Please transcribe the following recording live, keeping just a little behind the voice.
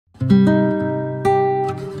You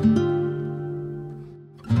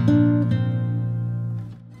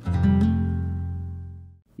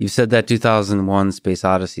said that 2001 Space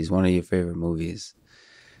Odyssey is one of your favorite movies.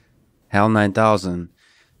 HAL 9000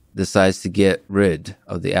 decides to get rid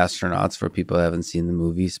of the astronauts, for people who haven't seen the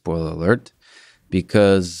movie, spoiler alert,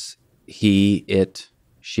 because she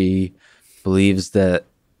believes that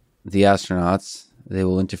the astronauts, they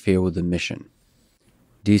will interfere with the mission.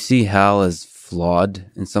 Do you see HAL as flawed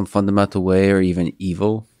in some fundamental way, or even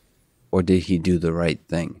evil? Or did he do the right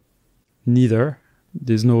thing? Neither.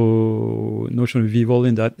 There's no notion of evil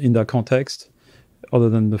in that context, other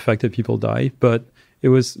than the fact that people die. But it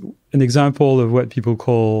was an example of what people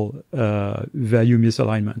call value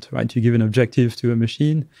misalignment, right? You give an objective to a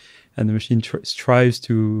machine, and the machine strives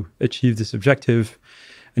to achieve this objective.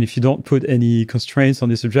 And if you don't put any constraints on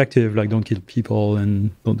this objective, like don't kill people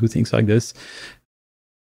and don't do things like this,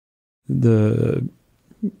 the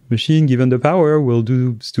machine, given the power, will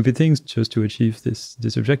do stupid things just to achieve this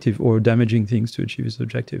objective, or damaging things to achieve this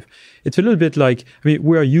objective. It's a little bit like,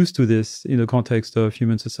 we are used to this in the context of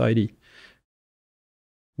human society.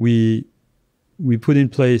 We put in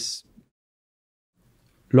place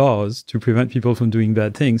laws to prevent people from doing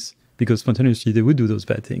bad things, because spontaneously they would do those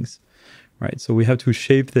bad things, right? So we have to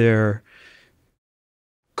shape their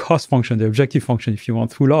cost function, their objective function, if you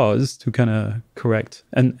want, through laws to kind of correct,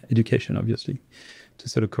 and education, obviously, to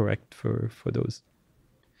sort of correct for those.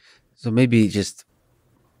 So maybe just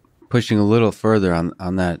pushing a little further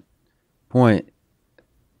on that point,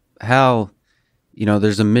 HAL,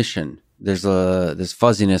 there's a mission. There's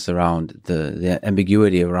fuzziness around the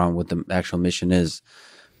ambiguity around what the actual mission is.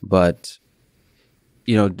 But,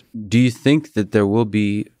 do you think that there will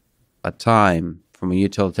be a time from a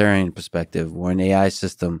utilitarian perspective where an AI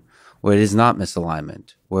system, where it is not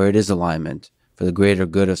misalignment, where it is alignment for the greater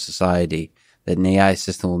good of society, that an AI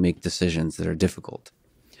system will make decisions that are difficult?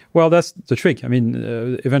 Well, that's the trick.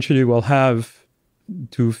 Eventually we'll have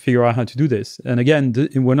to figure out how to do this. And again,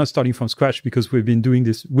 we're not starting from scratch, because we've been doing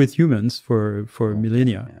this with humans for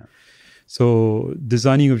millennia. Yeah. So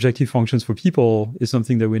designing objective functions for people is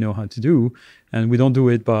something that we know how to do. And we don't do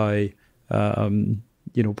it by,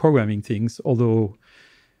 programming things, although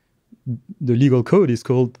the legal code is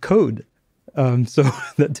called code. So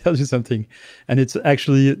that tells you something. And it's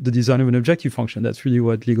actually the design of an objective function. That's really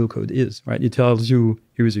what legal code is, right? It tells you,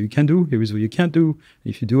 here is what you can do, here is what you can't do.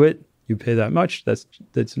 And if you do it, you pay that much. That's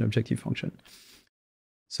an objective function.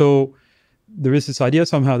 So there is this idea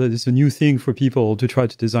somehow that it's a new thing for people to try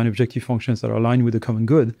to design objective functions that are aligned with the common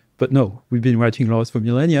good. But no, we've been writing laws for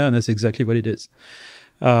millennia, and that's exactly what it is.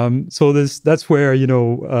 So that's where,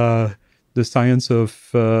 the science of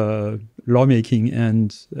lawmaking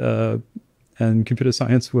and computer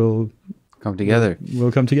science will come together.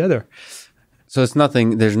 So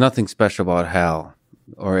there's nothing special about HAL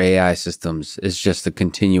or AI systems. It's just a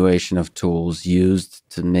continuation of tools used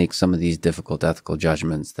to make some of these difficult ethical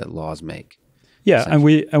judgments that laws make. Yeah, and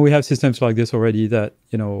we have systems like this already that,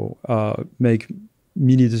 make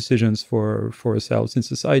many decisions for ourselves in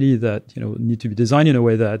society that, need to be designed in a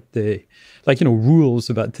way that they, rules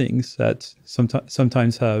about things that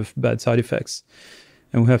sometimes have bad side effects.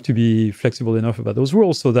 And we have to be flexible enough about those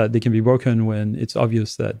rules so that they can be broken when it's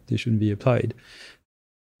obvious that they shouldn't be applied.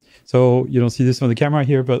 So you don't see this on the camera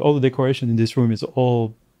here, but all the decoration in this room is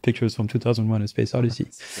all pictures from 2001: A Space Odyssey.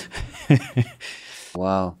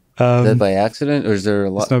 Wow. Is that by accident, or is there a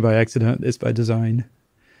lot? It's not by accident. It's by design.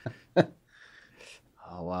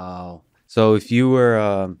 Oh, wow. So if you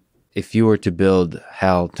were to build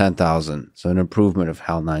HAL 10,000, so an improvement of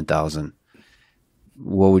HAL 9000,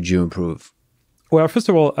 what would you improve? Well, first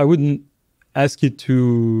of all, I wouldn't ask it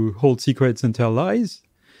to hold secrets and tell lies,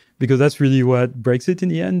 because that's really what breaks it in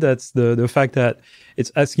the end. That's the fact that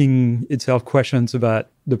it's asking itself questions about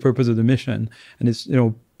the purpose of the mission. And it's,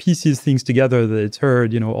 pieces things together that it's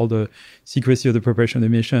heard, all the secrecy of the preparation of the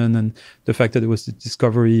mission, and the fact that there was a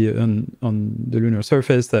discovery on the lunar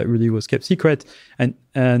surface that really was kept secret.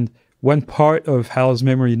 And one part of HAL's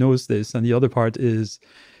memory knows this, and the other part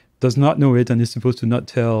does not know it and is supposed to not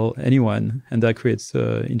tell anyone, and that creates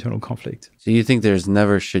internal conflict. So you think there's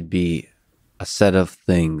never should be a set of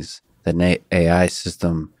things that an AI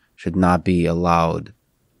system should not be allowed,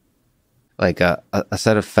 like a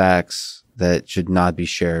set of facts that should not be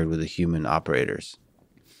shared with the human operators?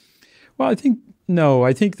 Well, I think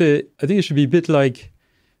it should be a bit like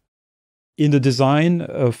in the design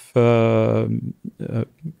of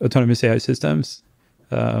autonomous AI systems.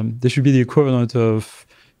 There should be the equivalent of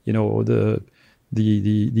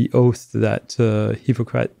the oath that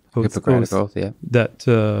Hippocratic oath, yeah. that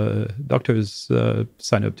doctors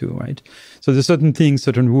sign up to, right? So there's certain things,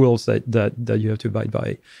 certain rules that you have to abide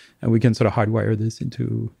by, and we can sort of hardwire this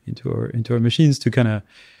into our machines to kind of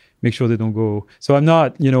make sure they don't go. So I'm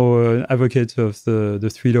not, an advocate of the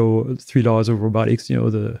three laws of robotics,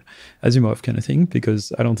 the Asimov kind of thing,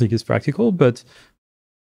 because I don't think it's practical. But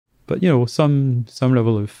some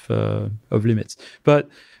level of limits. But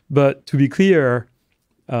to be clear,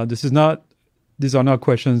 these are not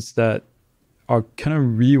questions that are kind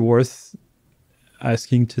of really worth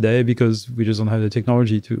asking today, because we just don't have the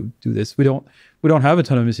technology to do this. We don't have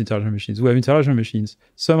autonomous intelligent machines. We have intelligent machines,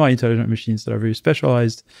 semi-intelligent machines that are very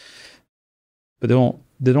specialized, but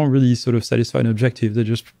they don't really sort of satisfy an objective. They're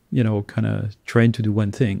just kind of trained to do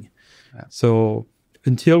one thing. Yeah. So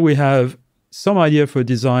until we have some idea for a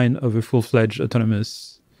design of a full-fledged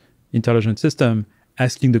autonomous intelligent system,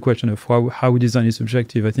 asking the question of how we design this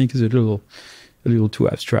objective, I think is a little too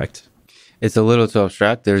abstract. It's a little too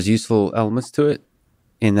abstract. There's useful elements to it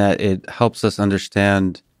in that it helps us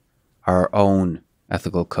understand our own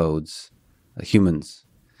ethical codes, humans.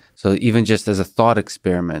 So even just as a thought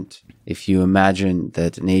experiment, if you imagine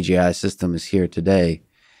that an AGI system is here today,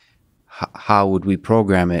 how would we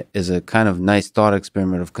program it is a kind of nice thought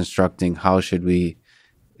experiment of constructing how should we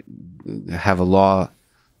have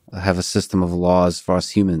a system of laws for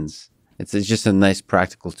us humans. It's just a nice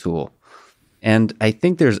practical tool. And I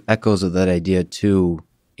think there's echoes of that idea too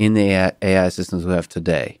in the AI systems we have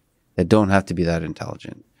today that don't have to be that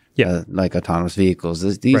intelligent. Yeah. Like autonomous vehicles.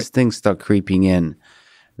 These things start creeping in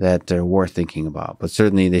that are worth thinking about. But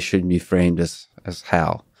certainly they shouldn't be framed as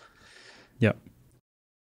HAL.